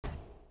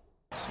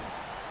next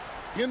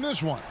one. In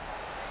this one,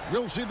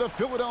 we'll see the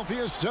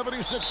Philadelphia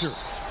 76ers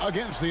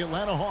against the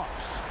Atlanta Hawks.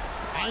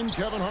 I'm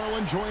Kevin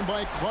Harlan, joined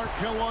by Clark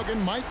Kellogg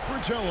and Mike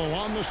Fratello.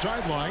 On the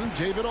sideline,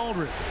 David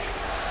Aldridge.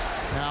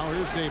 Now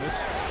here's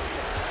Davis.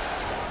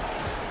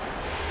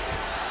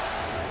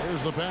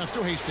 Here's the pass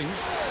to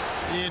Hastings.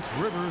 It's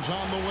Rivers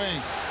on the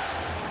wing.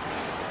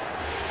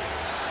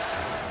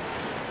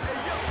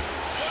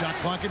 Shot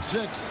clock at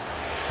 6.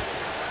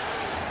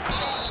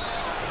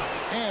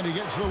 And he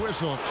gets the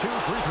whistle. 2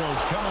 free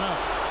throws coming up.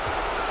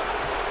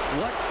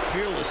 What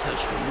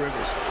fearlessness from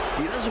Rivers.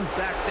 He doesn't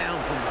back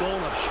down from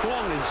going up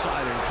strong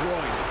inside and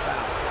drawing the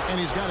foul. And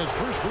he's got his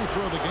first free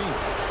throw of the game.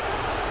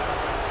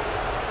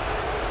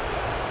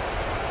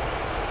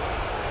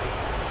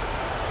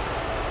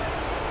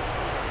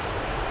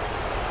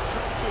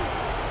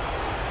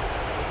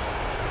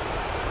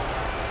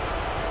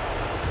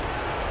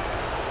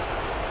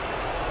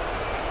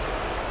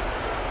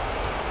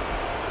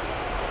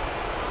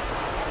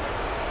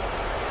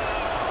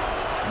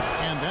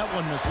 And that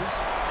one misses.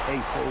 A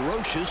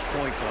ferocious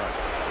point guard.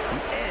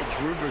 The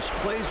edge Rivers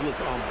plays with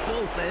on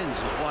both ends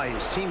is why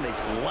his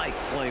teammates like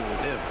playing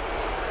with him.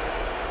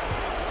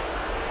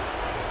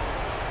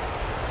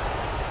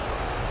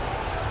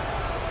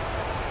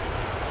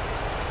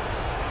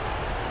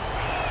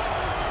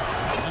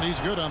 And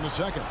he's good on the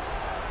second.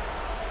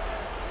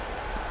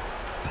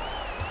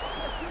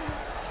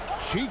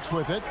 Cheeks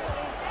with it.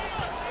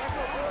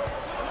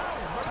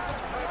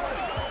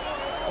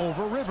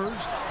 Over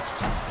Rivers.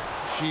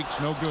 Cheeks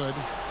no good.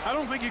 I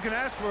don't think you can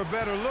ask for a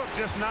better look,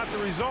 just not the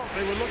result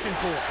they were looking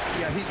for.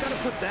 Yeah, he's got to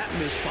put that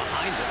miss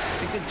behind him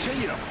and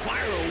continue to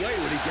fire away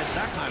when he gets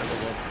that kind of a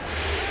look.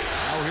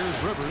 Now here's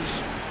Rivers.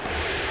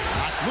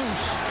 Knocked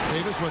loose.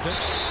 Davis with it.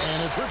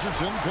 And it's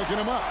Richardson picking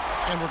him up.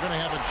 And we're going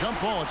to have a jump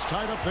ball. It's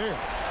tied up there.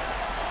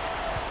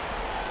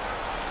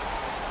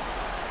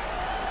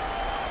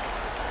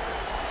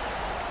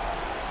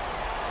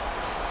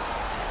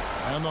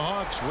 And the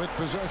Hawks with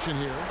possession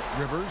here.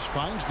 Rivers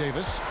finds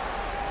Davis.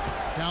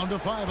 Down to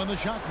 5 on the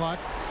shot clock.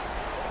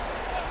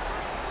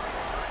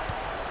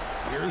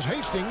 Here's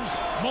Hastings.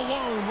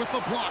 Malone with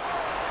the block.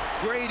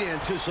 Great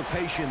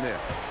anticipation there.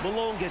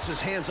 Malone gets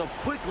his hands up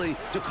quickly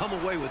to come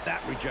away with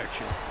that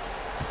rejection.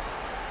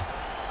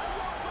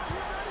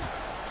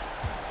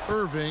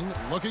 Irving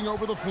looking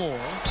over the floor.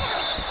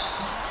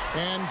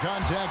 And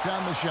contact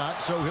on the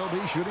shot, so he'll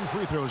be shooting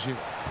free throws here.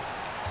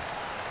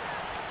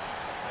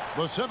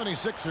 The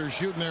 76ers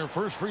shooting their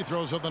first free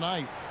throws of the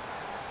night.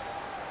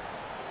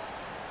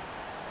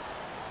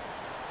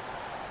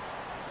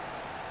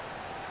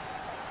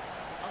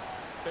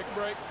 Take a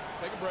break.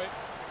 Take a break.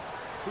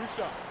 2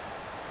 shots.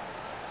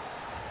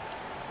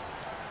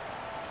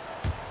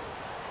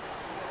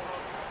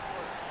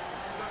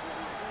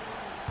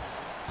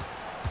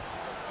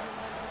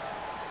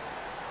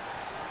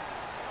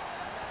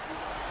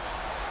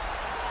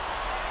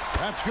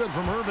 That's good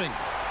from Irving.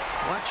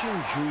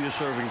 Watching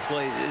Julius Irving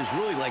play is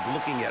really like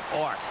looking at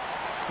art.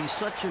 He's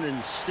such an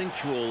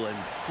instinctual and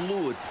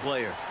fluid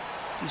player.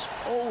 He's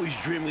always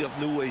dreaming up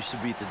new ways to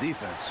beat the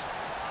defense.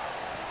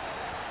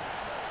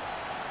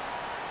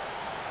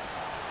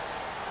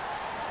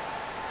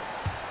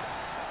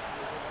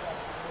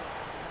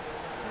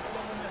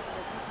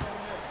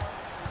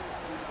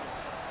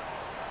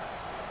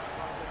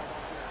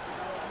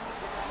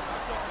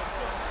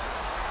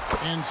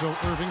 And so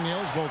Irving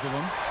nails both of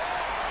them.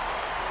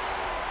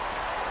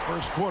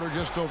 First quarter,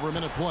 just over a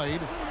minute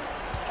played.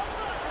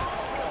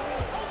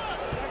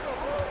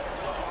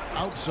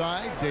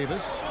 Outside,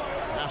 Davis.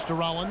 Pass to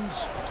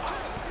Rollins.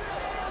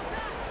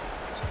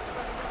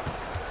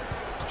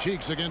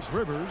 Cheeks against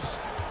Rivers.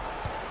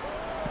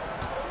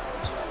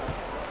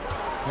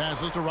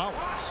 Passes to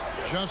Rollins.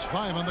 Just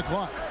 5 on the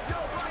clock.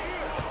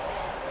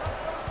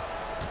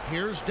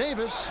 Here's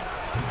Davis.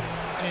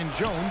 And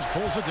Jones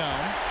pulls it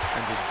down.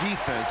 And the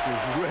defense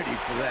was ready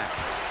for that.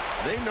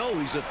 They know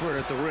he's a threat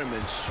at the rim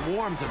and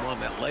swarmed him on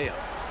that layup.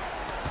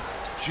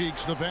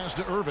 Cheeks the pass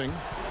to Irving.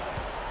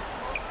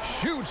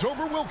 Shoots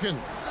over Wilkins.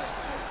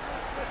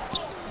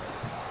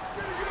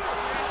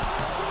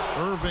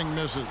 Irving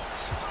misses.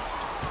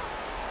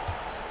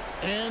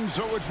 And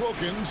so it's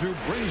Wilkins who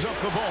brings up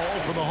the ball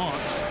for the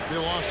Hawks. They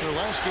lost their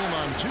last game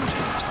on Tuesday.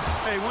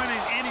 Hey,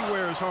 winning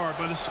anywhere is hard,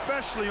 but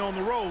especially on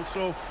the road.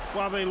 So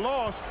while they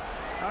lost,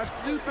 I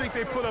do think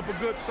they put up a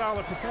good,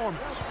 solid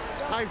performance.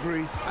 I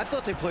agree. I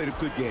thought they played a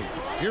good game.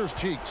 Here's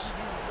Cheeks.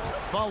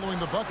 Following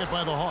the bucket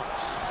by the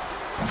Hawks.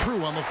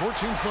 True on the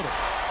 14-footer.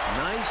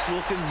 Nice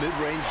looking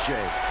mid-range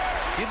J.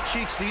 Give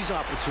Cheeks these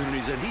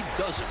opportunities and he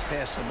doesn't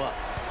pass them up.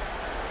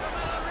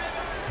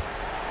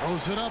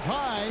 Throws it up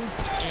high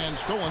and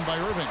stolen by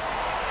Irving.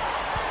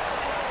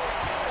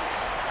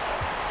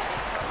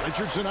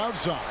 Richardson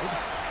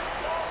outside.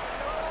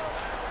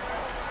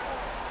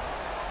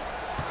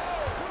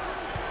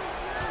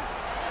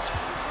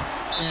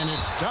 And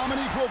it's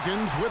Dominique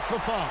Wilkins with the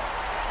foul.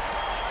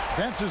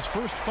 That's his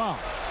first foul.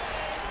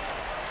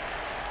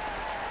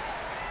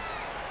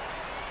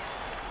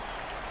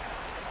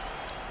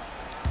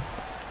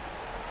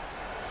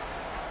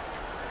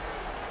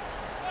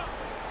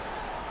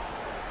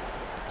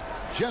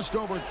 Just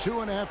over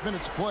 2.5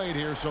 minutes played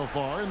here so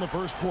far in the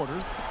first quarter.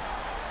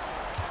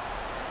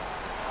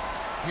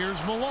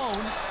 Here's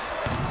Malone.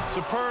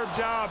 Superb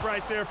job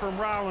right there from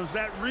Rollins.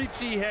 That reach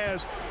he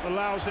has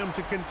allows him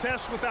to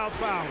contest without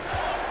fouling.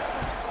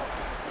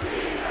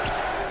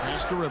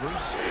 Pass to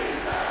Rivers.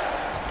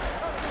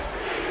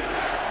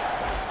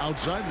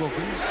 Outside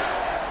Wilkins.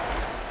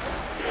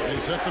 They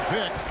set the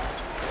pick.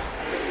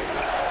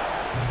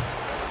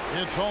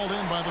 It's hauled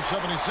in by the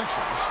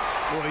 76ers.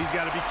 Boy, he's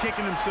got to be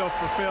kicking himself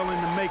for failing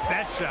to make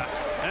that shot.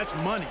 That's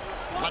money.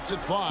 Lets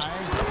it fly.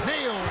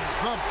 Nails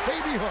the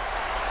baby hook.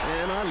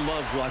 And I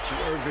love watching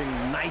Irving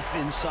knife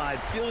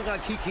inside, feeling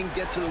like he can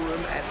get to the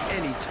rim at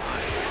any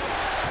time.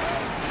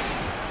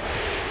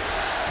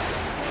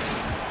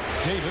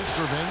 Davis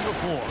surveying the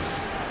floor.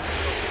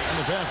 And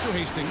the pass to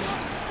Hastings.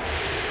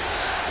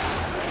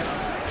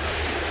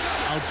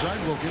 Outside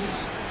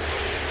Wilkins.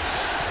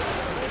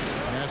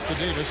 Pass to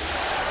Davis.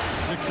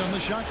 6 on the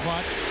shot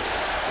clock.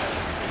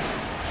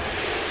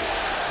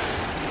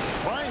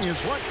 Trying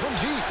his luck from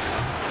deep.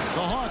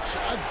 The Hawks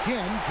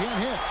again can't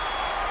hit.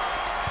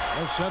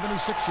 The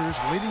 76ers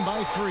leading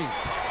by 3.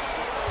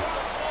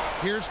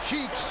 Here's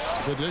Cheeks.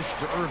 The dish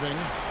to Irving.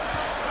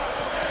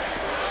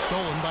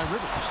 Stolen by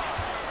Rivers.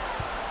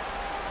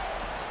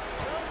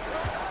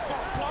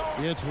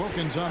 It's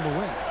Wilkins on the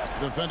wing.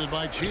 Defended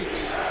by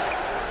Cheeks.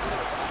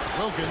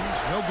 Wilkins,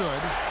 no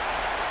good.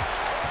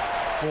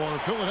 For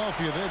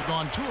Philadelphia, they've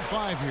gone 2 of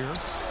 5 here,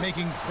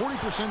 making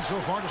 40% so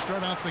far to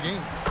start out the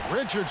game.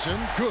 Richardson,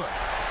 good.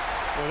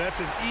 Well, that's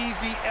an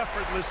easy,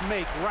 effortless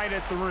make right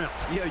at the rim.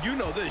 Yeah, you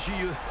know this.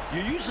 You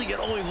usually get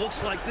only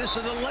looks like this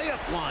in the layup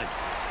line.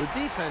 The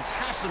defense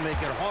has to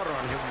make it harder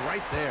on him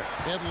right there.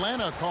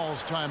 Atlanta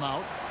calls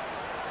timeout.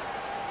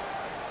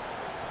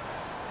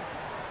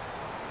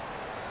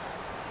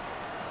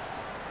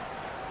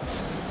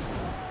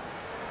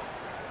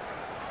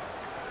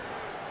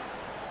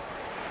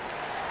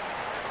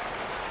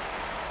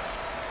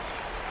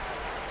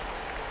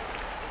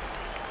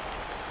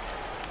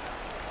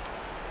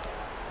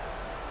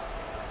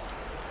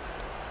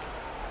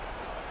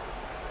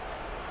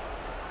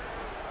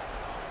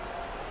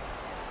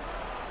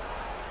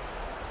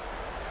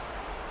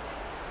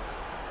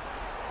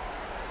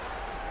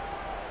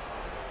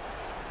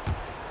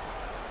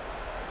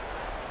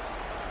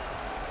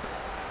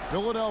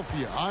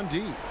 Philadelphia on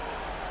D.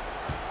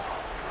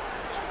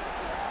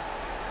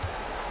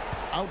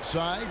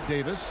 Outside,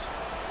 Davis.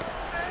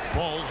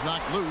 Ball's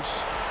knocked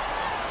loose.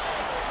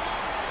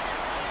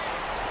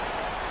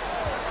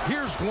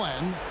 Here's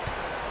Glenn.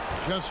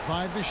 Just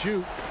 5 to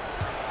shoot.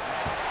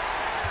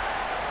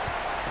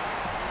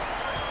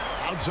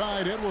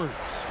 Outside, Edwards.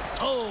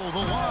 Oh, the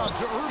lob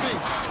to Irving.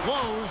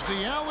 Blows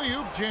the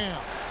alley-oop jam.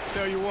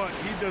 Tell you what,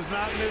 he does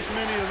not miss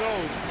many of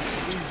those.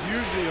 He's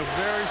usually a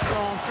very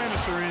strong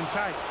finisher in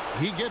tight.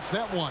 He gets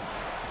that one.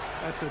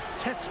 That's a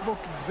textbook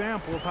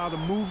example of how to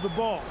move the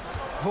ball.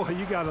 Boy,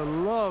 you got to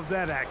love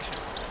that action.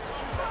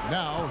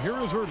 Now, here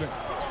is Irving.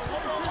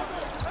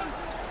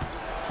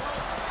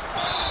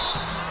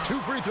 2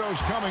 free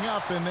throws coming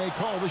up, and they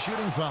call the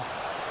shooting foul.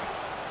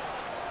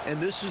 And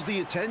this is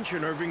the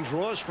attention Irving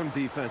draws from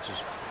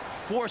defenses,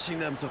 forcing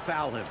them to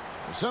foul him.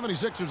 The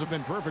 76ers have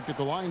been perfect at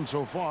the line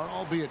so far,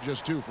 albeit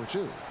just 2 for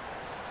 2.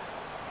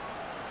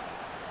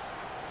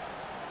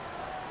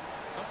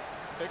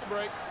 Take a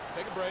break.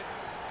 Take a break.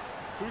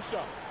 2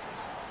 shots.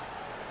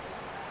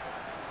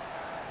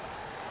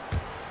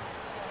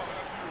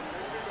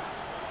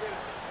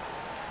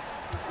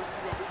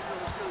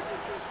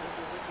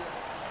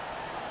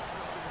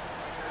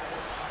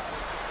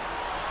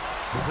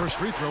 The first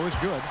free throw is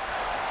good.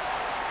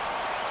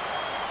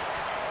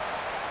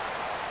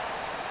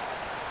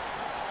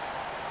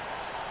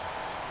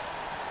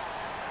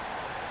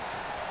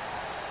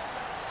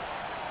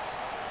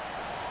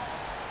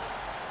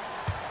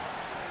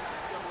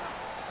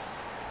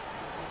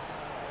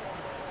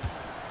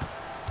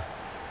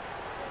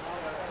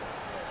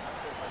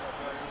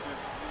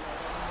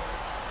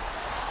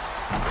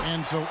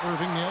 And so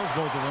Irving nails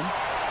both of them.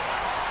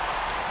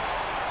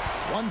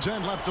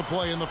 1:10 left to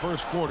play in the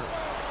first quarter.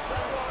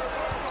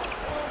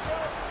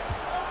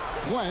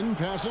 Glenn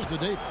passes to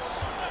Davis.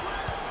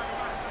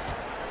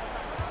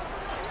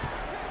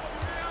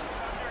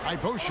 High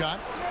post shot.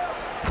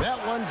 That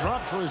one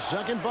dropped for his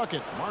second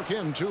bucket. Mark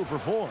him 2 for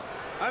 4.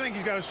 I think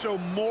he's got to show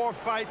more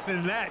fight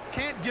than that.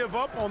 Can't give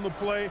up on the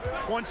play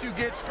once you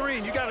get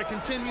screened. You got to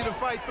continue to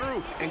fight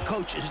through. And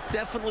coach is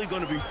definitely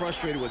going to be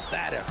frustrated with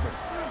that effort,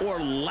 or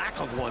lack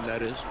of one,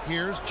 that is.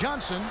 Here's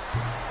Johnson.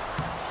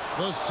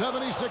 The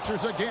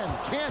 76ers again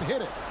can't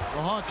hit it.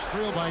 The Hawks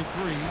trail by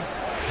 3.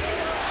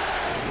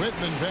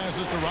 Whitman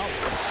passes to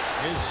Rollins.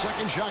 His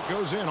second shot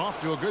goes in, off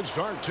to a good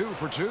start. 2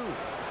 for 2.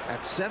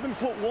 At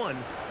 7'1",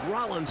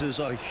 Rollins is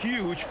a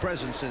huge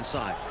presence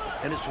inside,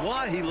 and it's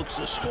why he looks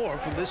to score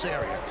from this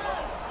area.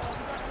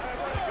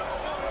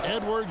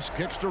 Edwards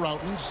kicks to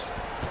Routens.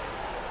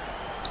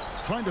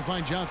 Trying to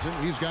find Johnson.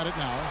 He's got it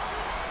now.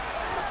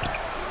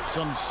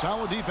 Some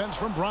solid defense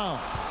from Brown.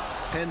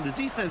 And the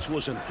defense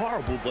wasn't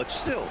horrible, but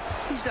still,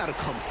 he's got to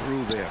come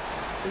through there.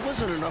 There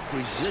wasn't enough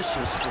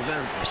resistance to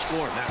prevent him from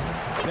scoring that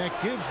one.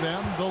 That gives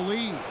them the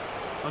lead.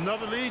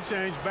 Another lead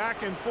change.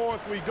 Back and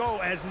forth we go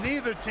as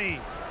neither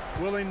team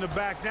willing to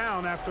back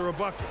down after a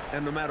bucket.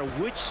 And no matter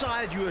which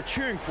side you are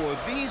cheering for,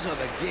 these are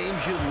the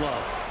games you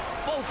love.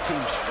 Both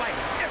teams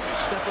fighting every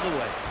step of the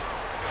way.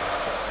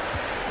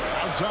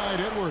 Outside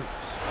Edwards.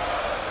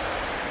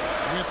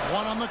 With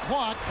 1 on the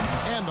clock,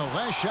 and the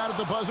last shot at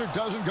the buzzer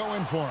doesn't go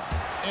in for him.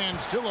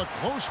 And still a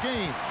close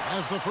game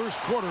as the first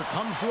quarter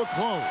comes to a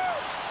close.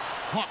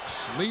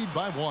 Hawks lead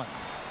by 1.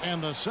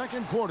 And the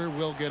second quarter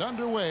will get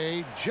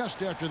underway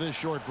just after this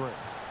short break.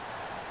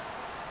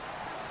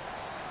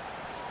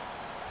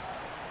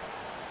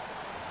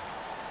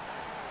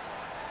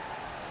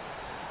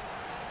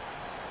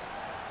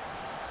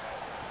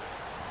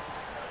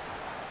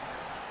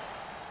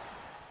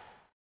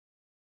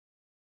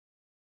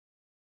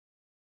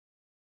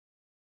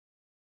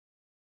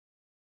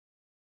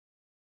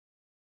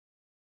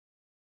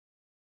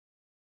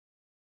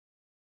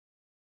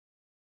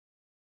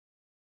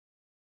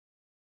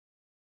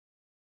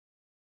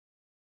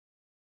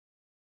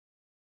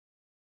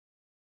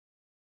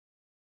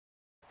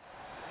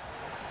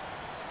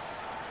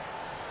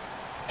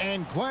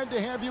 And glad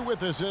to have you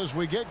with us as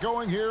we get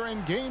going here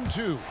in game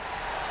 2.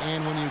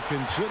 And when you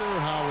consider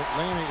how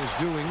Atlanta is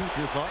doing,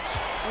 your thoughts?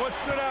 What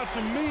stood out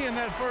to me in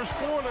that first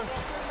quarter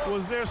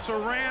was their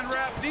saran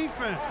wrap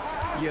defense.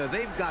 Yeah,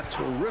 they've got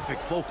terrific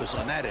focus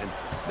on that end,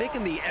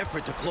 making the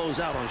effort to close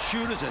out on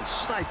shooters and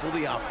stifle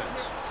the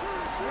offense.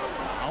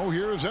 Oh,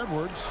 here's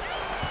Edwards.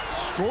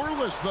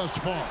 Scoreless thus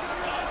far.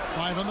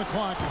 5 on the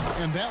clock,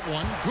 and that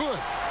one good.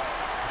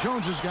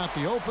 Jones has got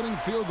the opening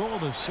field goal of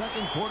the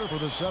second quarter for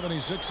the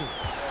 76ers.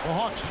 The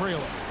Hawks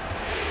trailing.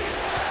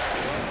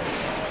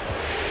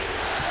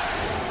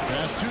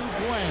 Pass to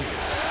Glenn.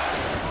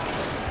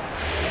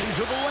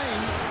 Into the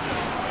lane.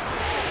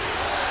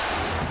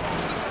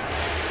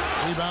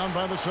 Rebound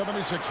by the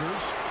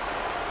 76ers.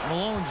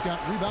 Malone's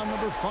got rebound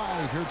number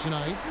 5 here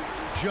tonight.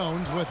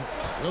 Jones with it.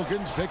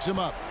 Wilkins picks him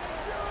up.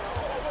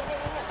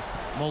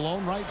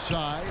 Malone right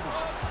side.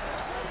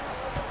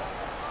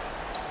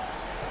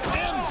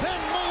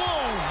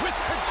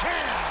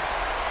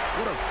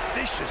 What a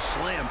vicious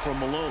slam from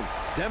Malone,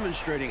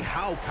 demonstrating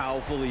how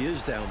powerful he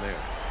is down there.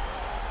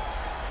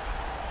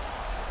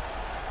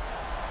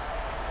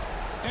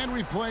 And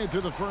we've played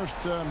through the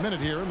first minute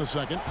here in the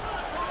second.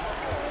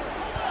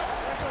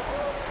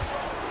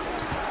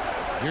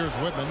 Here's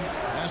Whitman.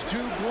 Pass to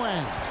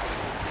Glenn.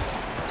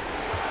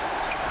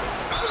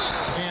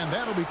 And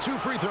that'll be 2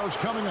 free throws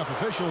coming up.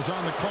 Officials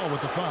on the call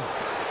with the foul.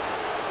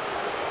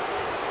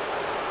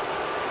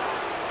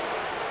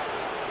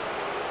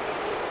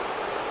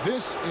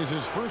 This is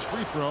his first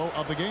free throw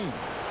of the game.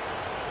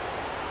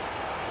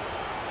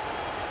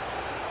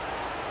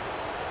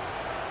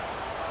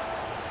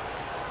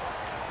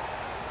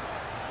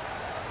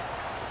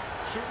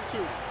 Shooting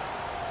 2.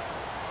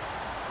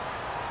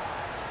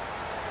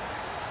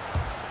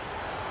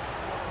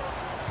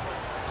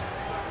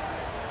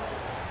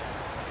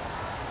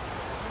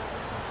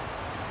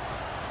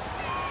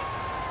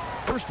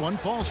 First one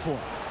falls for him.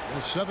 The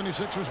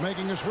 76ers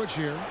making a switch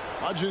here.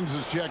 Hudgens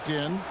is checked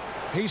in.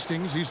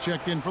 Hastings, he's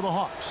checked in for the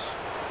Hawks.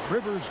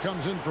 Rivers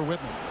comes in for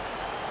Whitman.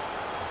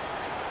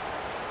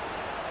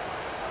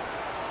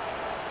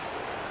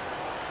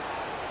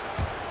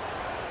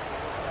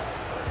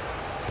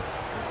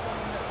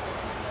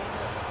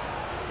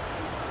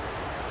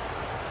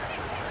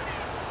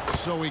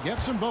 So he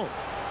gets them both.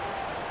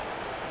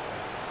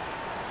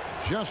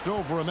 Just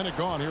over a minute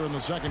gone here in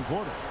the second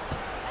quarter.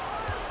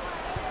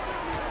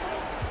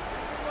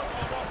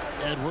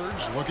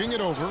 Edwards looking it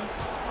over.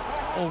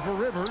 Over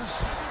Rivers.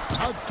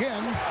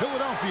 Again,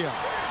 Philadelphia.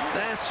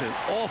 That's an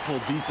awful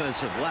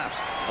defensive lapse,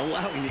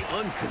 allowing the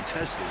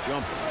uncontested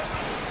jumper.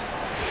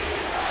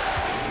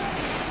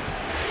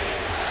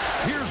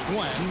 Here's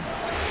Glenn.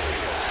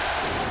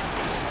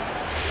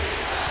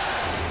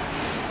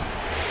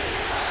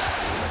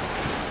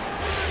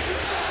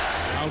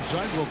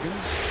 Outside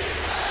Wilkins.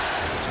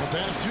 The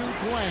pass to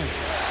Glenn.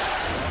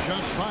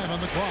 Just 5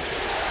 on the clock.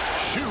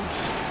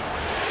 Shoots.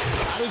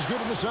 Not as good,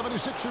 and the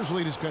 76ers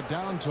lead is cut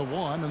down to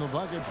 1 in the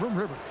bucket from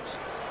Rivers.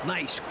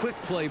 Nice, quick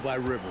play by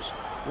Rivers.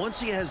 Once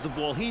he has the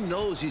ball, he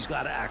knows he's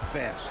got to act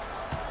fast.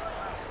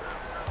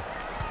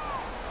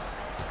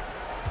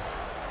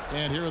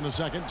 And here in the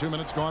second, 2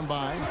 minutes gone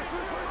by.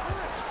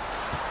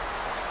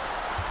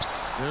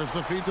 There's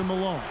the feed to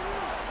Malone.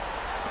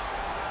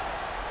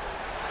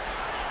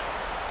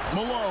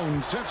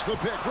 Malone sets the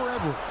pick for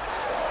Edwards.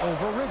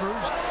 Over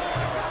Rivers.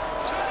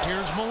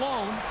 Here's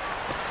Malone.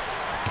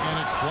 And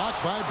it's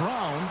blocked by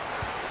Brown.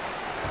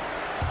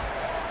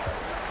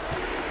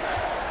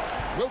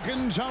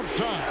 Wilkins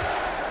outside.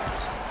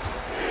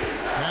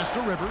 Pass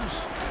to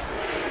Rivers.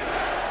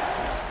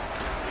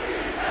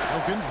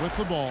 Wilkins with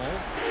the ball.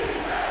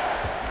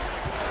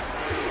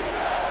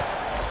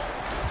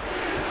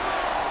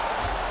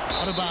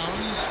 Out of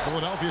bounds.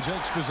 Philadelphia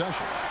takes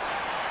possession.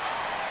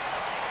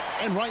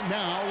 And right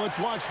now, let's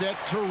watch that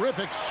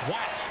terrific swat.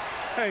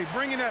 Hey,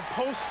 bringing that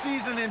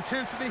postseason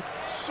intensity,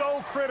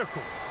 so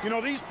critical. You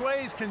know, these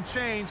plays can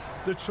change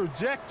the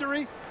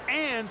trajectory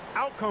and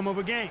outcome of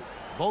a game.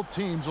 Both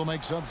teams will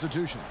make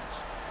substitutions.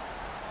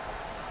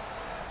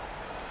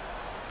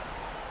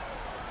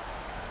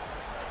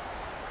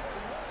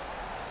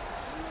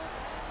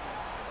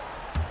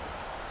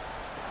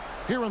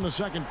 Here in the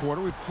second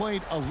quarter, we've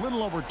played a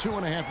little over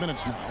 2.5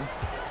 minutes now.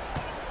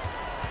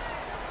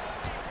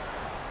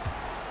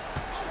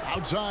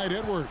 Outside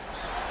Edwards.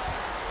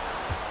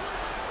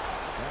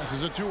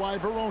 Passes it to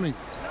Ivoroni.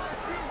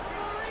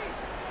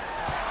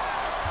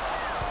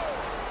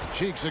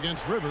 Cheeks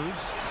against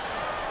Rivers.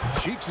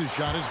 Cheeks'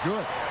 shot is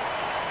good.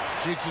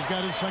 Cheeks has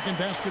got his second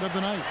basket of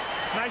the night.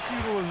 Nice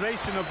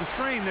utilization of the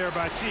screen there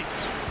by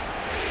Cheeks.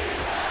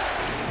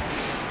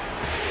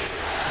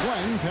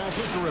 Glenn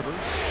passes to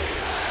Rivers.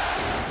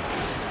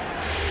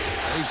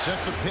 They set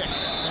the pick,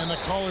 and the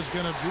call is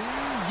going to be,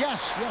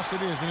 yes,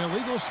 it is, an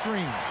illegal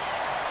screen.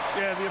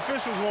 Yeah, the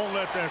officials won't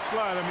let that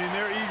slide. I mean,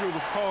 they're eager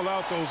to call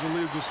out those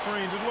illegal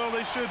screens as well.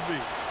 They should be.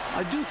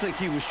 I do think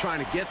he was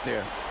trying to get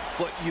there,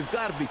 but you've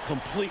got to be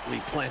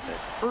completely planted.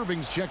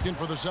 Irving's checked in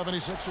for the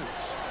 76ers.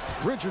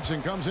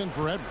 Richardson comes in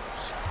for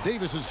Edwards.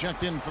 Davis is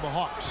checked in for the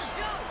Hawks.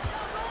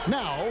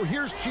 Now,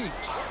 here's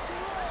Cheeks.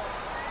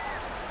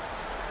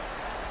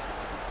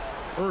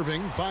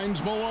 Irving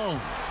finds Malone.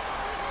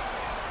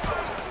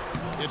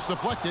 It's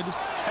deflected.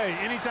 Hey,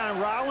 anytime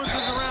Rollins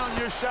is around,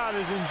 your shot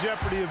is in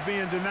jeopardy of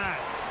being denied.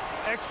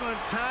 Excellent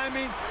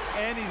timing,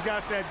 and he's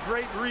got that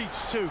great reach,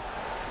 too.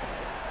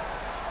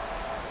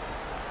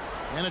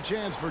 And a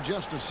chance for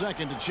just a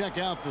second to check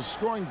out the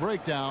scoring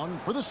breakdown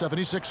for the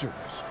 76ers.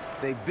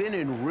 They've been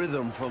in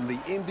rhythm from the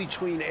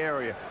in-between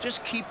area,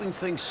 just keeping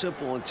things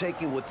simple and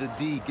taking what the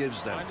D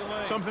gives them.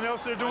 Something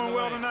else they're doing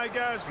well tonight,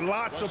 guys,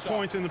 lots of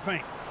points in the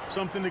paint.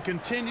 Something to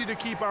continue to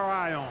keep our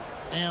eye on.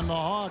 And the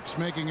Hawks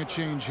making a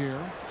change here.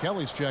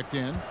 Kelly's checked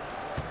in.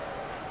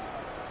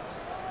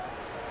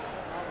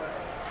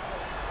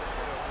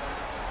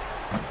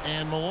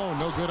 And Malone,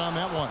 no good on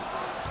that one.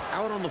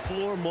 Out on the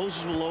floor,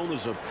 Moses Malone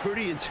is a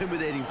pretty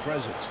intimidating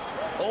presence.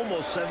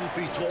 Almost 7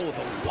 feet tall with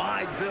a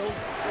wide build.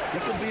 He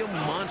can be a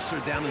monster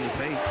down in the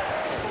paint.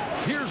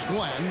 Here's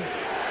Glenn.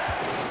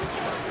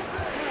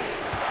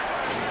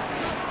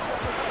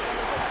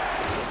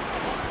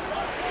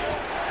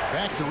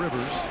 Back to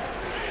Rivers.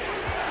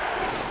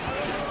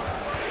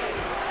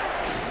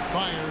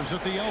 Fires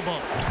at the elbow.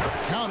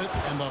 Count it,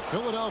 and the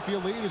Philadelphia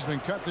lead has been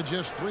cut to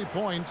just 3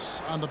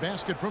 points on the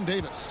basket from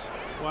Davis.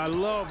 Well, I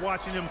love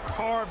watching him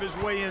carve his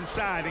way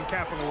inside and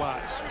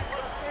capitalize.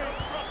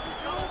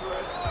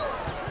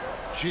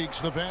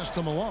 Cheeks the pass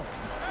to Malone.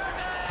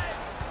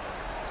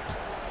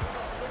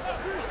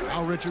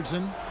 Now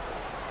Richardson.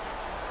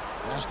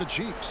 Pass to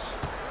Cheeks.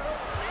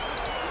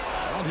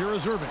 And here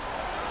is Irving.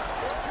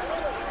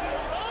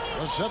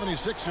 The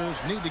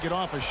 76ers need to get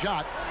off a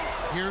shot.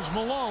 Here's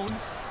Malone.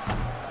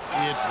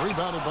 It's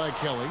rebounded by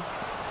Kelly.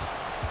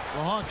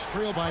 The Hawks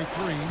trail by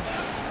 3.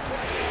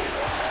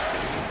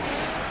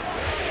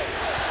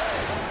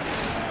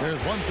 There's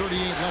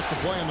 1:38 left to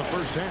play in the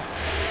first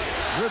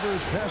half.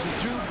 Rivers passes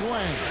to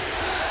Glenn.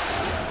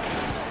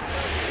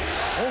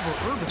 Over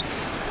Irving.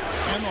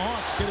 And the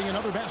Hawks getting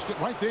another basket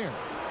right there.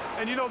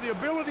 And, you know, the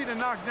ability to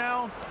knock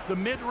down the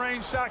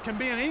mid-range shot can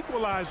be an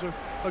equalizer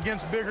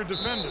against bigger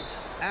defenders.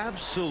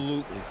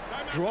 Absolutely.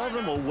 Draw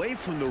them away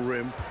from the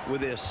rim where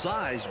their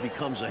size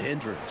becomes a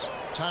hindrance.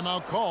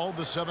 Timeout called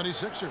the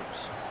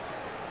 76ers.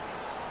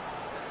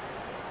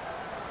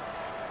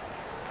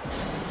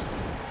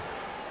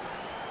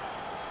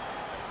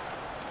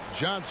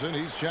 Johnson,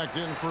 he's checked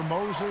in for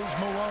Moses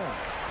Malone.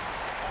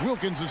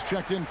 Wilkins is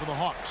checked in for the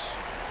Hawks.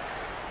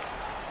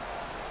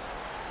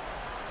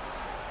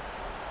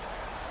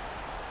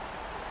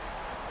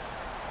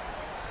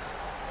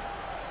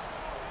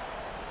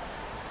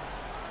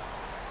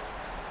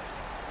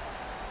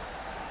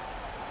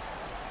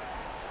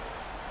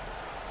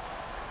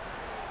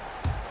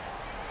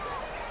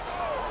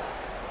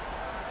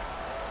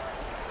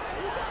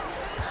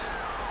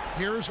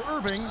 Here's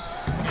Irving,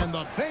 and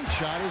the bank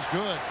shot is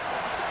good.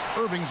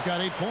 Irving's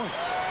got 8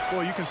 points.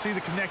 Boy, you can see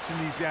the connection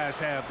these guys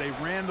have. They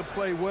ran the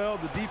play well.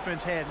 The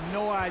defense had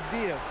no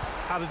idea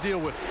how to deal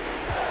with it.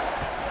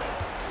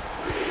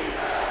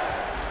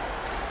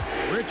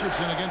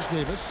 Richardson against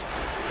Davis.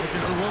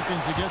 Looking for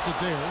Wilkins. He gets it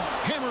there.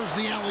 Hammers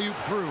the alley-oop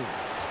through.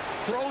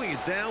 Throwing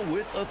it down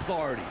with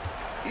authority.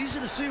 Easy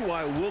to see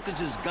why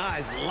Wilkins'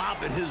 guys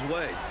lob it his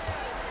way.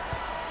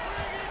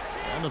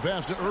 And the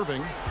pass to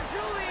Irving.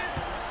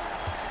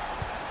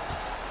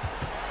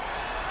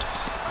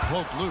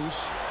 Poke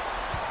loose.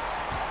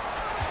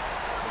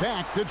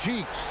 Back to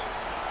Cheeks.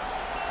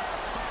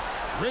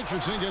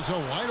 Richardson gets a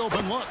wide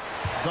open look.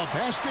 The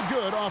basket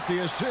good off the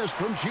assist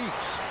from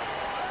Cheeks.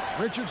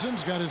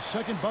 Richardson's got his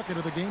second bucket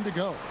of the game to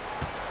go.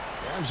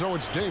 And so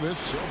it's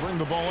Davis. He'll bring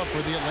the ball up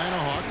for the Atlanta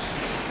Hawks.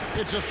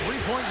 It's a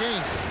 3-point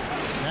game.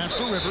 Pass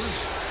to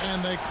Rivers,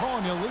 and they call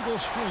an illegal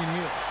screen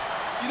here.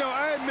 You know,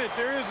 I admit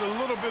there is a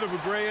little bit of a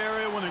gray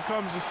area when it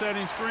comes to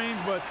setting screens,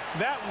 but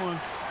that one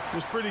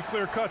was pretty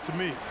clear-cut to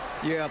me.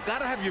 Yeah, got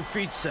to have your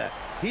feet set.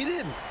 He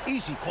didn't.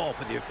 Easy call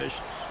for the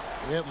officials.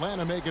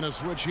 Atlanta making a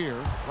switch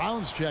here.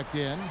 Brown's checked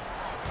in.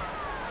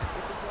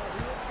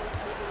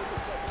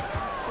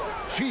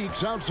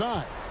 Cheeks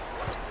outside.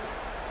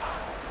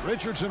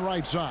 Richardson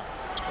right side.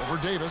 Over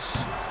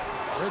Davis.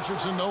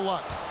 Richardson no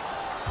luck.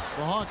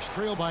 The Hawks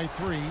trail by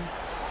 3.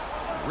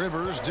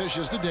 Rivers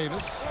dishes to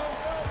Davis.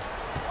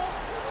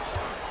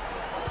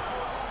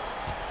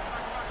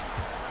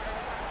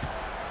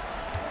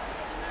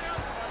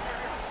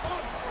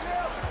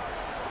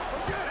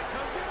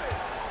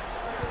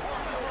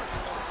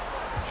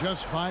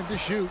 Just 5 to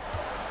shoot.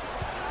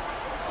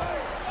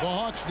 The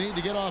Hawks need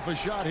to get off a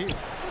shot here.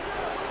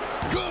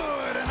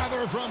 Good!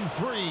 Another from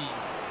 3.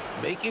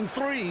 Making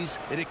threes,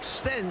 it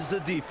extends the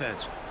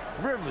defense.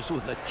 Rivers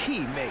with a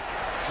key make.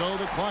 So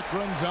the clock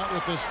runs out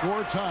with the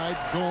score tied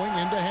going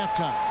into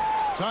halftime.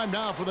 Time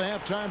now for the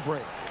halftime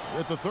break,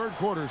 with the third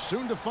quarter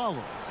soon to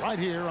follow right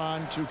here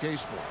on 2K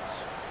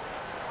Sports.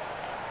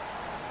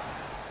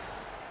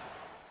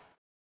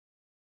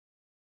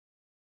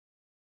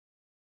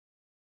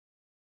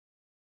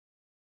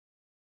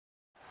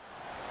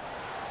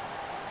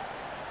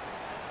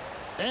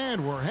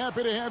 And we're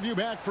happy to have you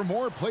back for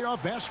more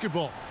playoff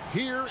basketball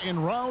here in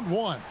round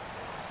 1.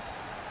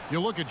 You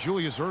look at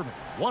Julius Erving.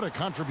 What a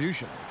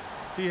contribution.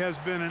 He has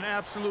been an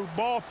absolute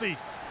ball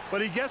thief,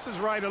 but he guesses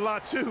right a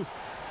lot too.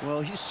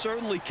 Well, he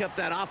certainly kept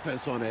that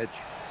offense on edge.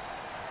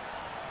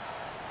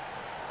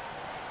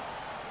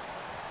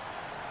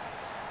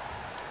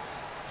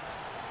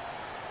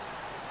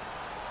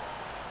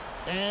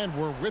 And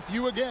we're with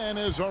you again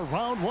as our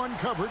round 1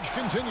 coverage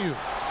continues.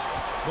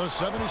 The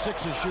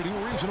 76ers shooting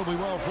reasonably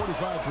well,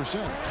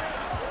 45%.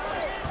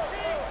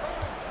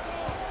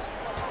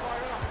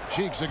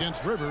 Cheeks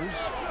against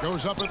Rivers.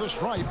 Goes up at the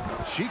stripe.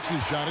 Cheeks'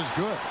 shot is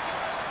good.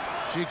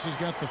 Cheeks has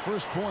got the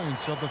first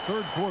points of the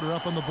third quarter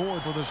up on the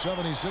board for the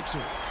 76ers.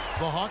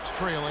 The Hawks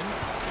trailing.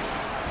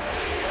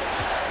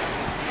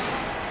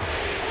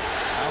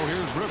 Now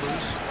here's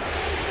Rivers.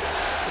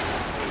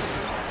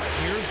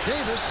 Here's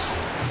Davis.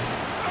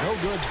 No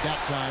good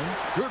that time.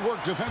 Good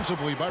work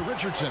defensively by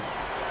Richardson.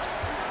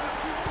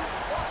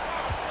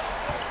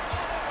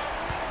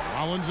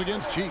 Rollins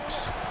against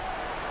Cheeks.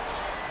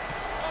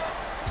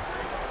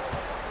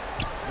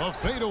 The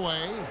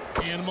fadeaway,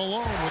 and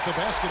Malone with the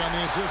basket on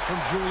the assist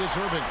from Julius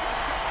Erving.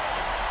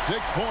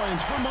 6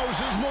 points for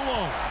Moses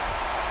Malone.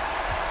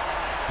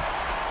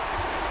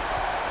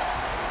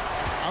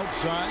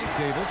 Outside,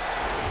 Davis.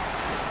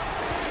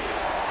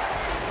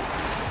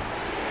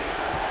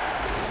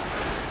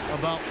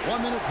 About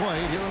 1 minute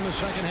played here in the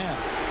second half.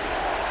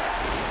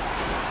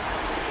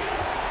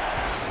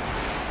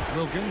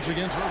 Wilkins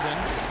against Erving.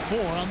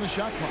 4 on the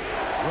shot clock.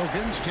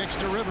 Wilkins kicks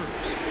to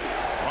Rivers.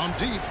 From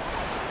deep.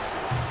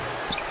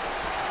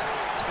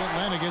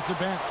 Atlanta gets it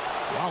back.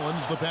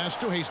 Rollins the pass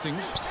to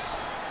Hastings.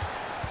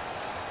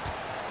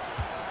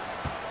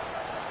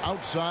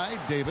 Outside,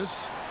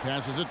 Davis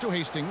passes it to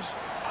Hastings.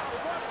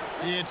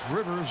 It's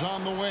Rivers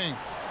on the wing.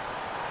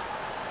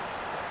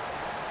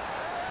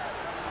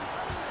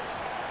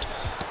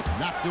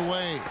 Knocked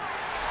away.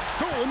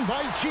 Stolen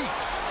by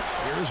Cheeks.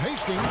 Here's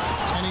Hastings,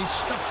 and he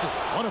stuffs it.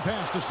 What a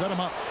pass to set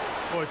him up.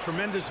 Boy,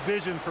 tremendous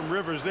vision from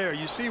Rivers there.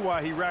 You see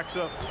why he racks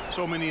up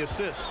so many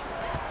assists.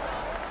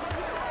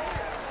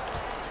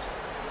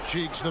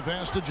 Cheeks the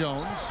pass to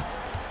Jones.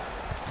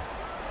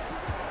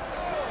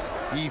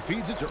 He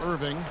feeds it to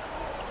Erving.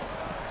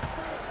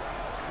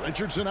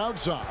 Richardson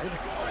outside.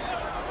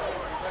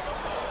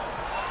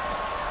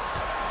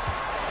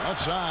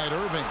 Left side,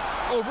 Erving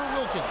over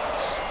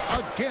Wilkins.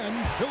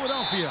 Again,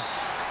 Philadelphia.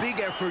 Big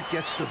effort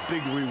gets the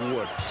big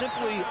reward.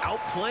 Simply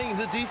outplaying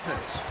the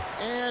defense.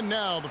 And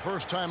now the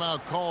first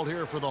timeout called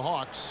here for the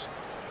Hawks.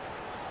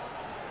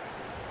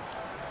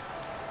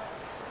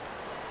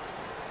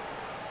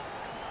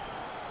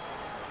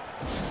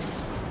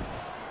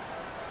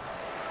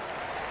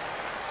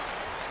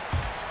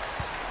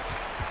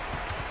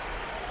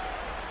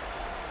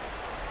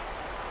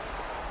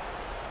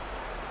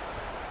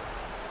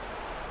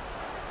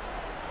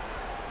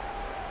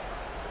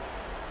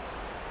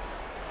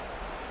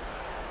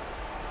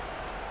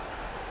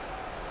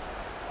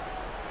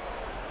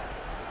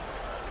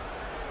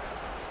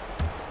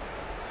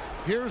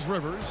 Here's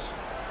Rivers.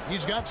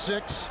 He's got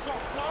 6.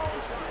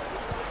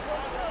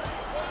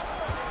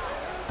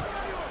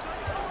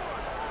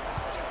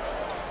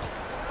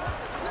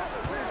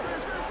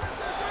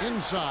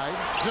 Inside.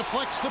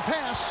 Deflects the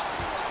pass.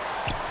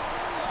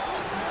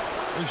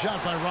 The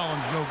shot by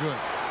Rollins no good.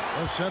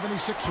 The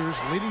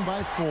 76ers leading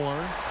by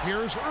 4.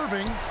 Here's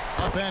Erving.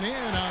 Up and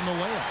in on the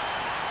layup.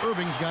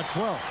 Irving's got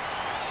 12.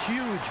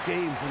 Huge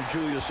game from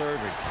Julius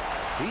Erving.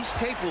 He's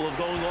capable of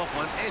going off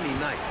on any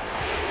night.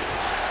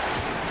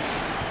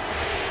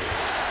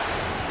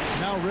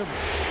 Now Rivers.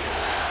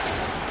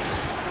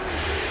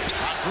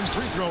 Shot from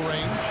free throw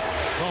range.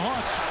 The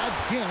Hawks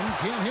again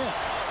can't hit.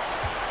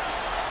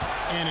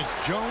 And it's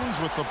Jones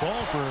with the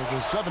ball for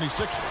the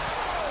 76ers.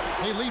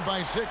 They lead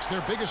by 6,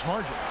 their biggest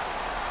margin.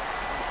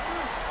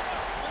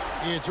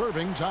 It's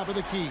Irving, top of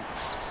the key.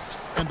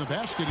 And the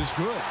basket is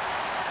good.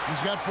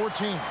 He's got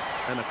 14.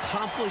 An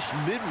accomplished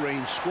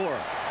mid-range scorer.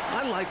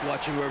 I like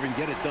watching Irving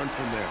get it done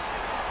from there.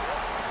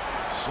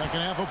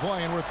 Second half of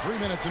play, and we're 3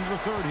 minutes into the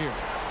third here.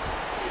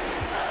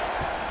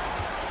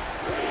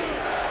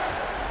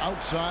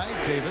 Outside,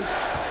 Davis.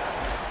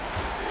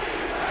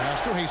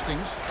 Pass to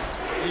Hastings.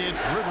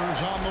 It's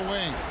Rivers on the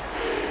wing.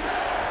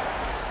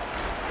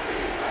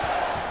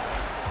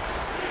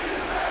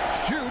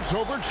 Shoots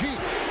over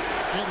Cheeks.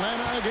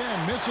 Atlanta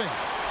again missing.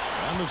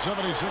 And the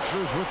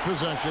 76ers with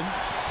possession.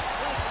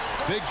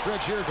 Big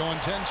stretch here going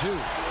 10-2.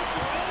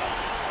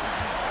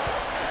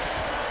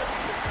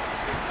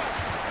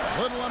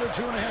 A little under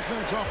 2.5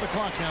 minutes off the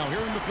clock now here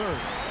in the third.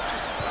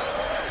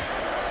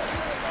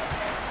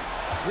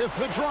 With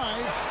the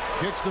drive,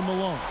 kicks to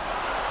Malone.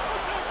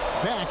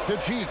 Back to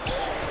Cheeks.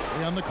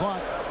 3 on the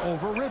clock,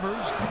 over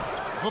Rivers.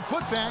 The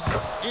putback,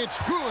 it's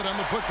good on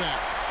the putback.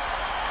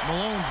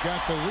 Malone's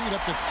got the lead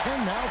up to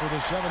 10 now for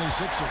the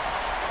 76ers.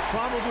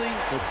 Probably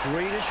the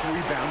greatest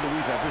rebounder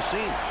we've ever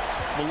seen.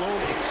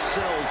 Malone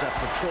excels at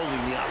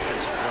patrolling the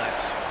offensive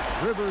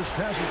glass. Rivers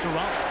passes to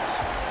Rollins.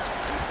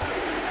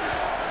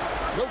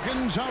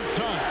 Wilkins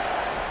outside.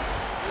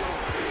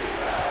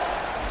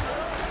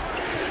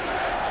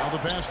 Now the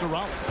pass to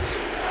Rollins.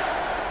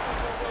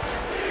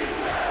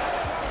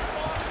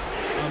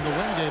 On the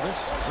wing,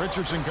 Davis.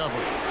 Richardson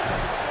covered.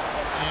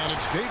 And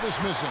it's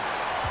Davis missing.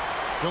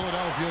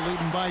 Philadelphia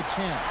leading by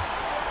 10.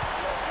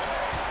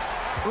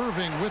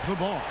 Irving with the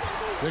ball.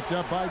 Picked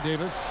up by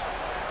Davis.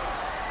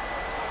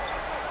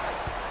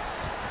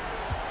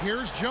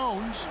 Here's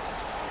Jones.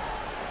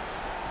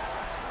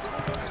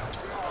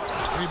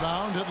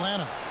 Rebound,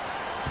 Atlanta.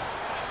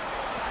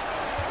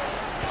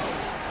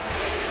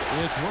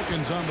 It's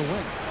Wilkins on the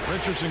wing.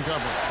 Richardson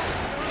covered.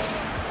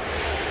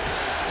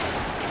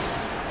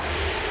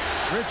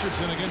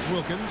 Richardson against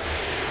Wilkins.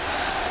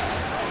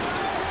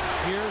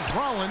 Here's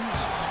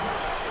Rollins.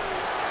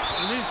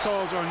 And these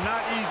calls are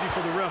not easy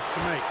for the refs to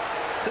make.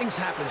 Things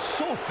happen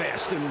so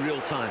fast in real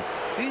time.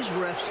 These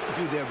refs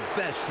do their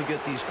best to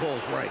get these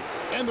calls right.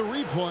 And the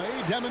replay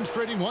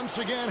demonstrating once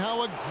again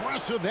how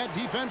aggressive that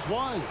defense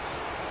was.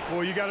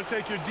 Well, you got to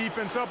take your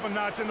defense up a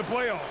notch in the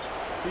playoffs.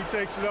 He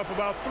takes it up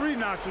about 3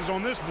 notches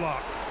on this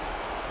block.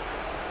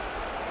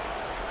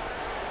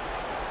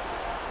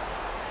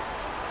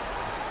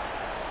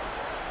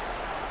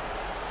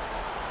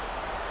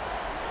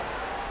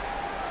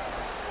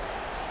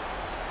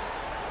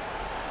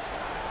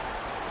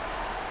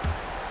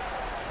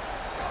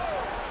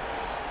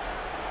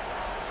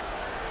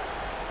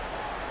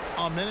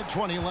 A minute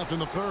 20 left in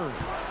the third.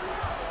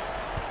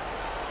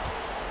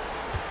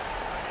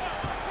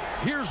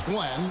 Here's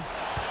Glenn.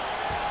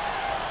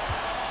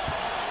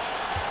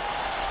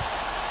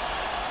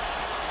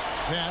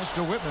 Pass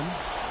to Whitman.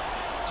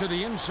 To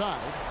the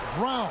inside.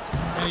 Brown.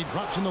 And he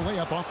drops in the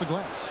layup off the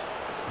glass.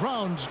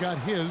 Brown's got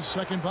his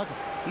second bucket.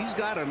 He's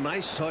got a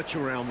nice touch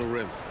around the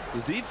rim.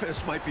 The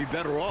defense might be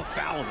better off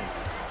fouling him.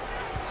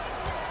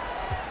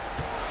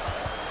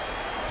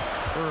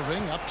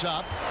 Irving up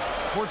top.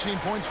 14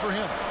 points for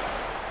him.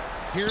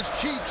 Here's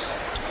Cheeks.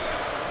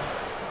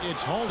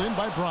 It's hauled in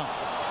by Brown.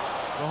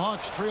 The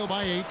Hawks trail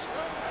by 8.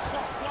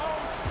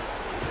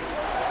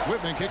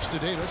 Whitman kicks to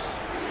Davis.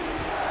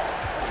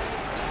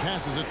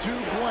 Passes it to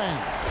Glenn.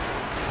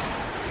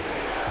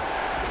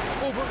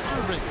 Over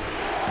Irving.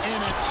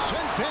 And it's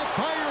sent back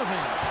by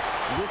Irving.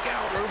 Look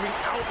out, Irving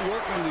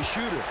outworking the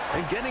shooter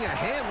and getting a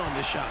hand on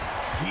the shot.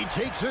 He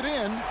takes it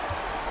in.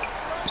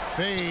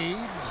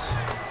 Fades.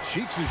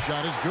 Cheeks'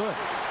 shot is good.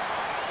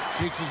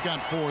 Cheeks has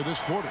got 4 this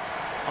quarter.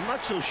 I'm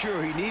not so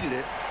sure he needed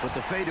it, but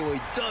the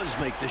fadeaway does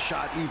make the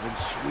shot even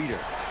sweeter.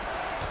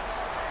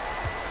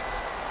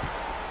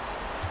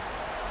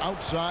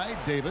 Outside,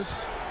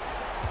 Davis.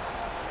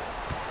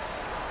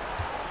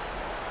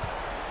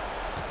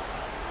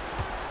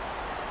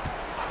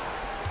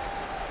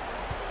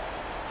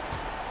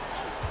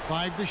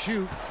 Five to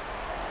shoot.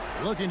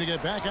 Looking to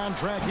get back on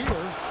track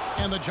here,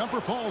 and the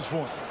jumper falls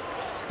for him.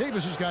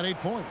 Davis has got 8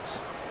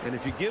 points. And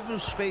if you give him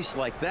space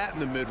like that in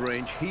the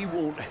mid-range, he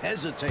won't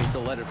hesitate to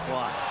let it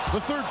fly.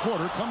 The third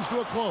quarter comes to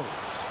a close.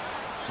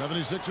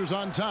 76ers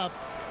on top,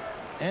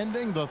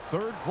 ending the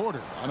third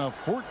quarter on a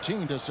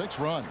 14-6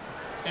 run.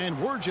 And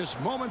we're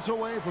just moments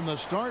away from the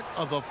start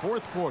of the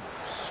fourth quarter.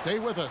 Stay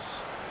with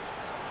us.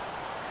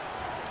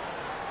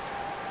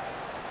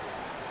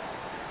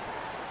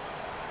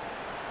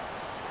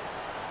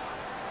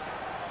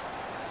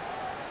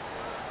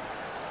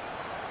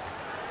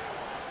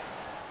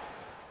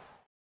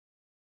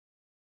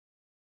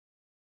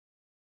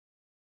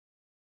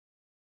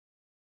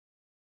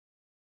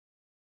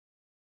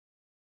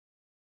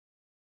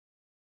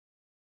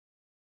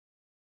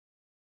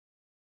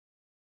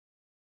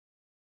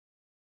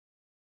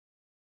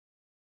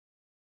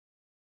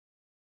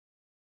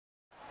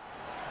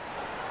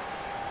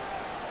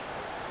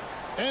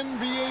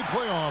 NBA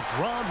playoff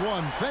round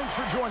 1. Thanks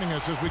for joining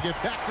us as we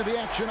get back to the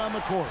action on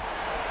the court.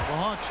 The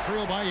Hawks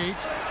trail by 8.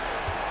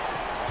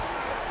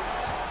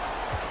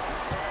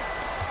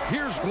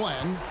 Here's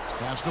Glenn.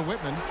 Pass to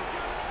Whitman.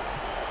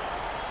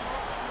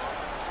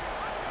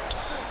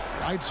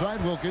 Right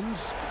side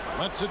Wilkins.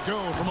 Lets it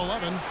go from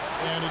 11.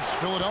 And it's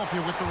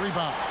Philadelphia with the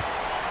rebound.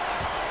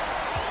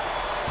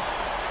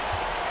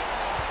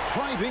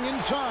 Driving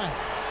inside.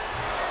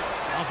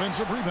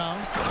 Offensive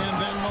rebound.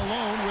 And then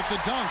Malone with the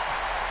dunk.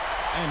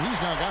 And he's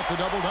now got the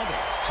double-double.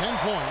 10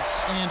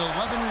 points and 11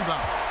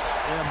 rebounds.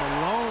 Yeah,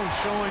 Malone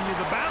showing you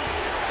the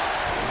bounce.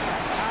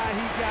 How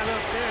he got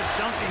up there,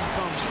 dunking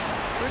comes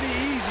pretty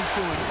easy to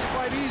him. It's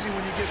quite easy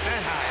when you get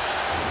that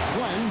high.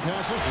 Glenn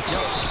passes to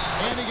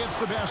Kelly. And he gets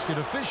the basket.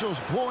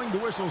 Officials blowing the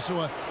whistle, so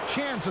a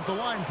chance at the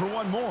line for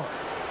one more.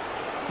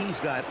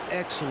 He's got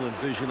excellent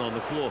vision on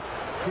the floor,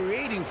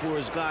 creating for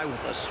his guy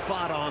with a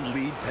spot-on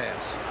lead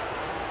pass.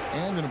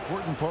 And an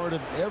important part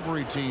of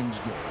every team's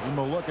game,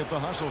 a look at the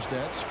hustle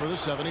stats for the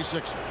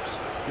 76ers.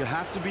 You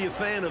have to be a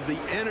fan of the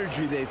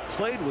energy they've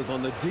played with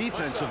on the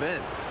defensive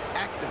end.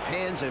 Active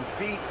hands and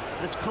feet.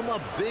 And it's come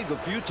up big a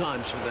few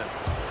times for them.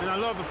 And I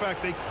love the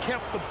fact they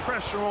kept the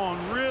pressure on,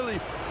 really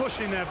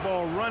pushing that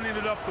ball, running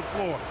it up the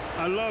floor.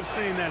 I love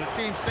seeing that. A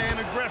team staying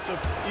aggressive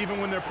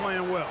even when they're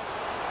playing well.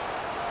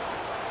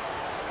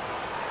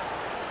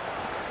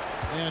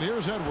 And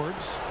here's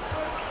Edwards.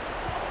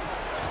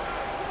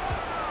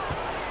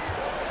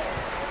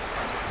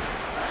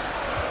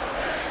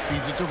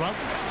 Feeds it to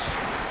Routledge.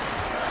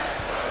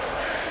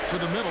 To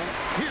the middle.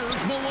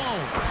 Here's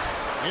Malone.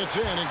 It's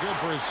in and good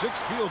for his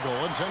 6th field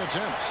goal in 10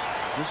 attempts.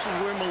 This is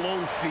where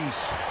Malone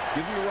feasts.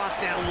 Give him the rock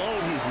down low,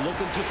 and he's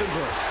looking to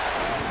convert.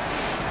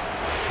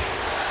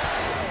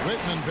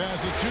 Whitman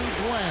passes to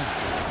Glenn.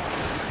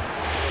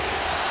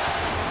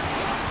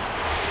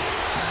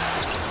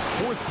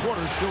 4th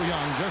quarter still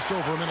young, just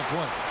over a minute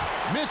play.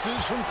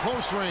 Misses from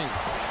close range.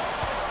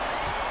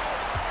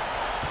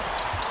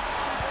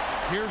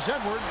 Here's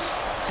Edwards.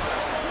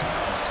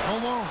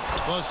 Malone,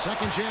 the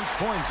second chance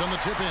points on the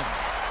tip-in.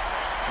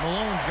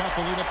 Malone's got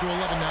the lead up to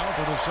 11 now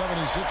for the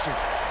 76ers.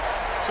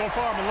 So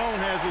far, Malone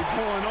has it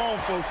going on,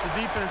 folks. The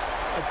defense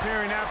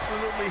appearing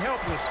absolutely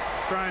helpless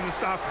trying to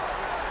stop it.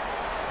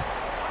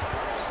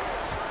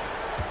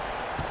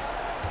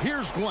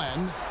 Here's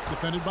Glenn,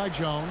 defended by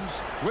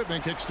Jones.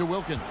 Whitman kicks to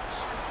Wilkins.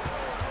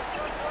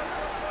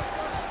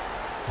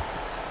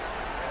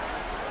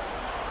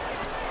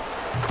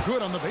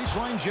 Good on the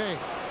baseline, Jay.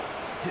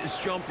 His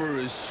jumper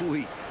is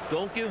sweet.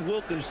 Don't give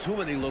Wilkins too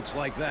many looks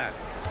like that.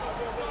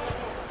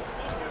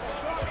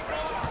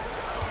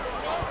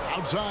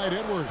 Outside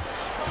Edwards.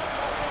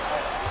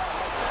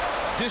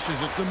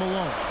 Dishes it to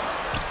Malone.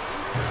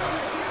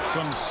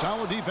 Some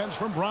solid defense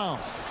from Brown.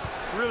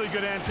 Really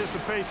good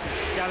anticipation.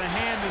 Got a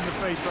hand in the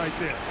face right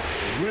there.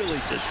 Really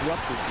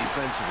disruptive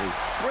defensively.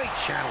 Great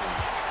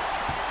challenge.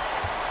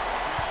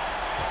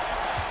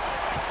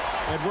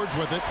 Edwards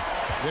with it.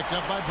 Picked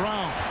up by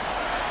Brown.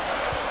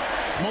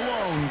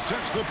 Malone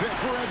sets the pick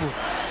for Edwards.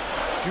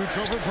 Shoots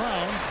over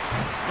Brown.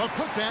 A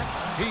putback.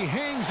 He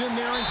hangs in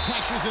there and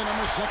cashes in on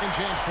the second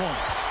chance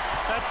points.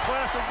 That's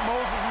classic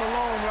Moses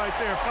Malone right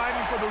there,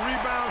 fighting for the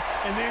rebound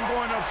and then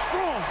going up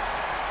strong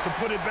to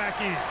put it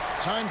back in.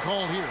 Time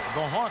called here.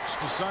 The Hawks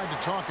decide to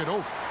talk it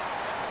over.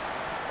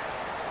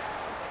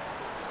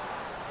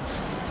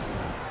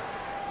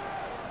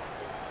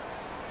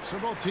 So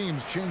both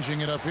teams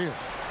changing it up here.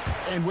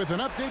 And with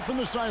an update from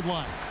the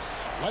sidelines,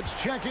 let's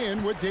check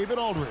in with David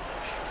Aldridge.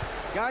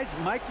 Guys,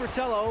 Mike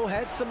Fratello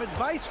had some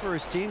advice for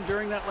his team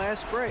during that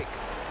last break.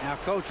 Now,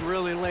 Coach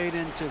really laid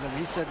into them.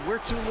 He said, we're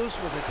too loose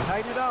with it.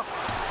 Tighten it up.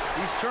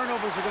 These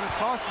turnovers are going to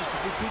cost us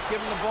if we keep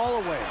giving the ball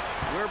away.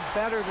 We're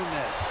better than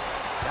this.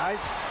 Guys?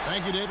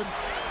 Thank you, David.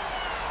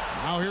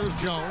 Now here's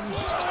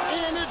Jones.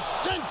 And it's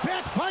sent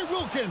back by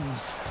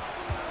Wilkins.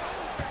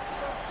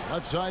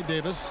 Left side,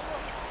 Davis.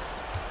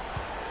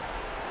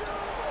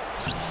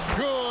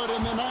 Good,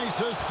 and the nice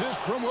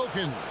assist from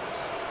Wilkins.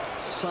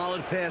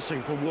 Solid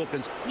passing from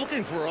Wilkins,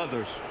 looking for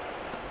others.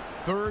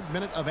 3rd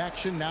minute of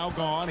action now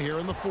gone here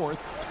in the 4th.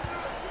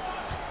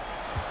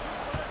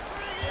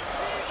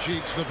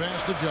 Cheeks the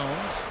pass to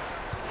Jones.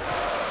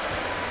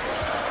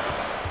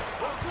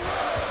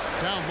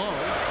 Down low.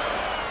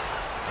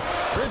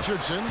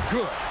 Richardson,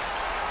 good.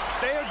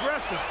 Stay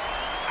aggressive.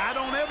 I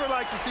don't ever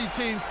like to see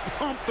teams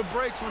pump the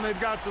brakes when they've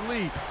got the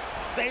lead.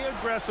 Stay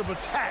aggressive,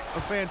 attack.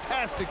 A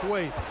fantastic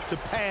way to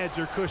pad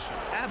your cushion.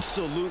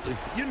 Absolutely.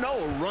 You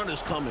know a run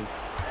is coming.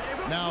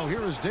 Now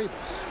here is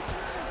Davis.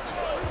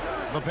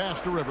 The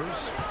pass to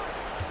Rivers.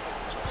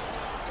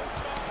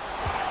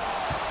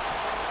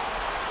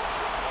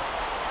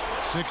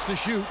 Six to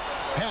shoot.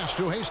 Pass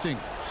to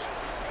Hastings.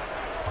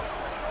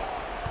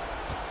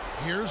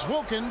 Here's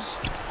Wilkins.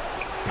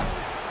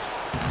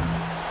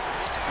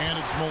 And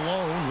it's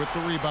Malone with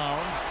the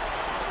rebound.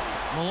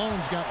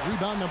 Malone's got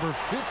rebound number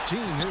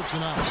 15 here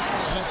tonight.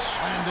 And it's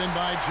slammed in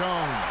by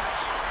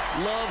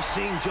Jones. Love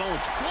seeing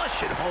Jones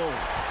flush it home.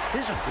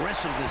 His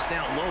aggressiveness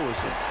down low is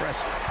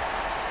impressive.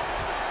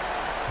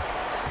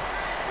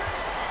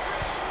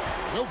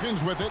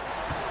 Wilkins with it.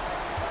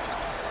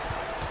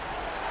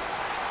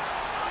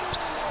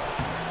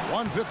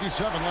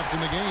 1:57 left in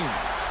the game.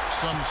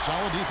 Some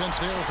solid defense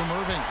there from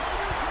Irving.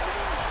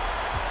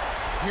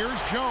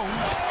 Here's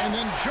Jones, and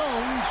then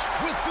Jones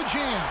with the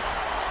jam.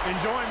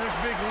 Enjoying this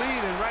big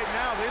lead, and right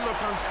now they look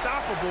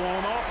unstoppable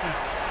on offense.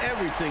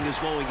 Everything is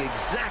going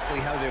exactly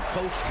how their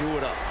coach drew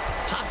it up.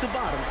 Top to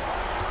bottom,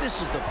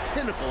 this is the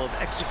pinnacle of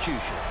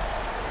execution.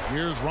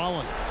 Here's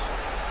Rollins.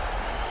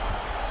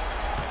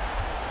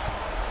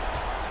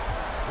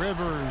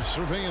 Rivers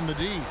surveying the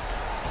D.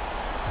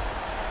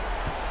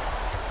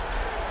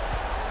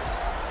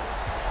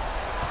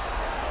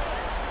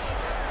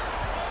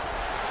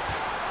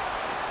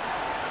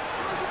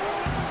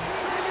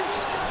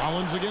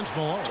 Rollins against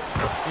Malone.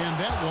 And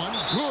that one,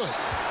 good.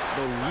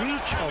 The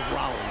reach of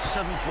Rollins,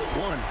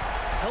 7'1",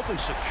 helping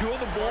secure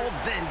the ball,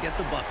 then get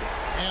the bucket.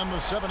 And the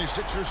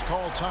 76ers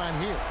call time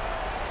here.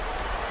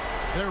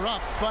 They're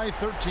up by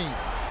 13.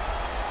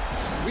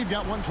 We've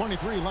got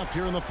 1:23 left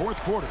here in the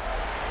fourth quarter.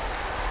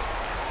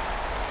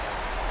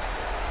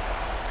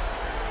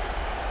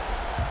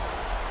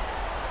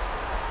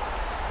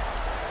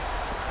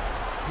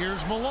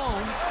 Here's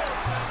Malone.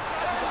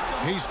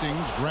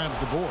 Hastings grabs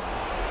the board.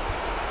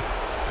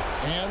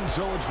 And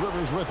so it's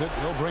Rivers with it.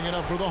 He'll bring it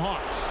up for the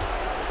Hawks.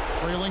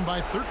 Trailing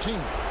by 13.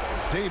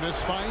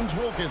 Davis finds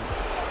Wilkins.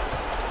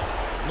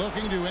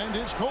 Looking to end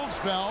his cold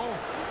spell.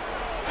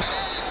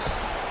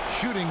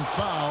 Shooting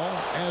foul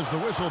as the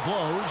whistle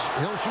blows.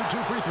 He'll shoot 2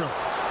 free throws.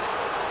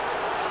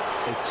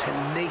 A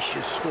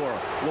tenacious scorer.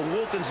 When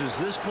Wilkins is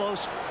this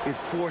close, it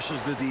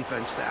forces the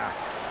defense to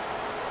act.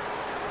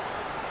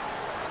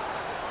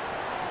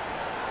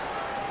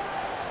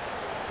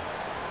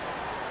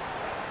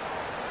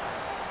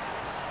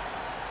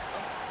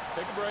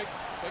 Take a break.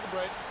 Take a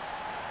break.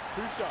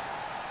 2 shots.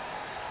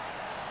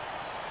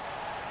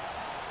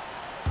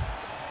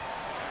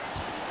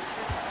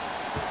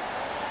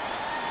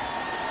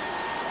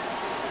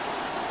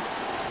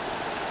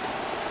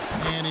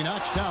 And he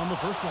knocks down the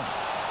first one.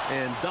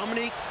 And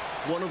Dominique,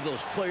 one of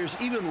those players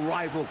even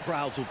rival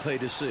crowds will pay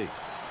to see.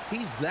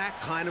 He's that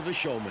kind of a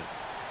showman.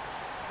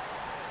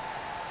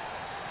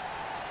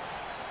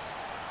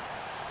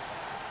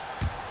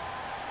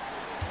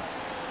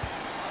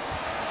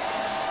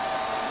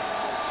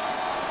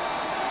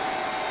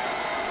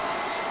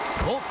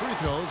 Both free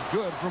throws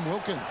good from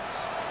Wilkins.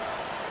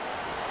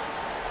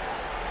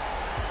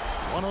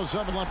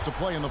 1:07 left to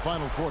play in the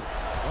final quarter.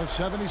 The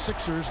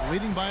 76ers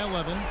leading by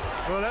 11.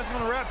 Well, that's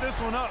going to wrap this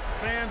one up.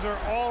 Fans are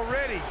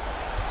already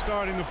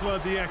starting to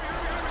flood the X's.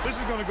 This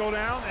is going to go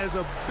down as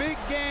a big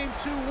game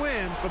to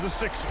win for the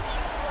Sixers.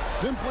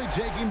 Simply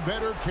taking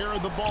better care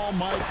of the ball,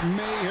 Mike,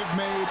 may have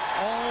made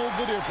all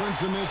the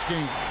difference in this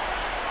game.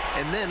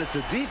 And then at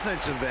the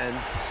defensive end,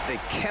 they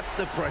kept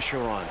the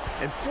pressure on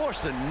and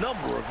forced a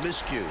number of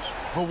miscues.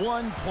 The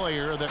one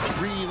player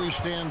that really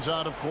stands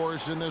out, of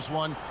course, in this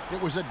one,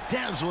 it was a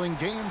dazzling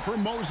game for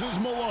Moses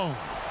Malone.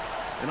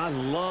 And I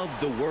love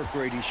the work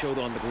rate he showed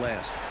on the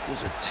glass. He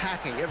was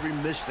attacking every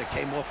miss that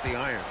came off the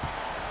iron.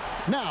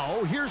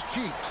 Now, here's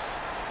Cheeks.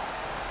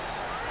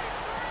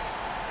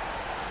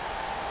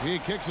 He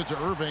kicks it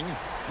to Irving.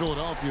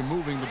 Philadelphia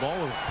moving the ball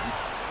around.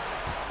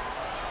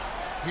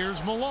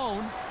 Here's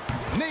Malone.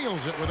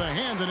 Nails it with a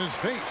hand in his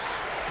face.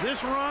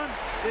 This run,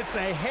 it's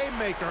a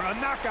haymaker, a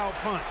knockout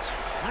punch.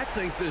 I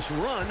think this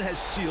run has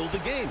sealed the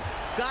game.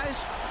 Guys,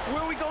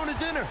 where are we going to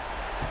dinner?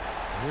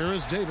 Here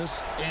is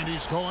Davis, and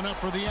he's going up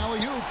for the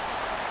alley-oop.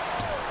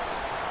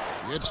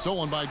 It's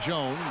stolen by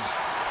Jones.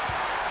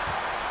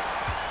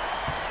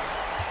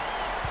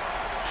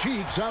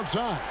 Cheeks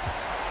outside.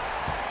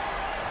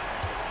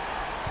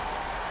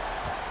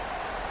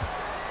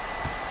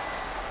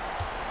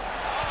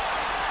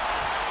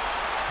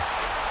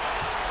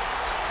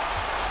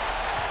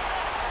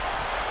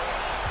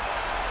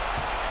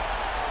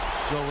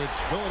 So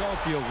it's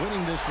Philadelphia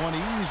winning this one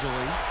easily.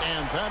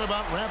 And that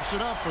about wraps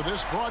it up for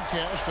this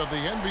broadcast of the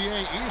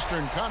NBA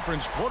Eastern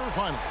Conference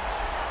quarterfinals.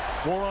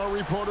 For our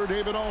reporter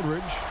David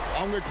Aldridge,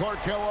 along with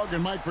Clark Kellogg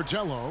and Mike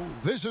Fratello,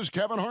 this is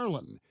Kevin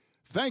Harlan.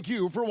 Thank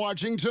you for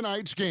watching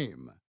tonight's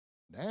game.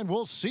 And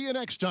we'll see you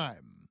next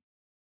time.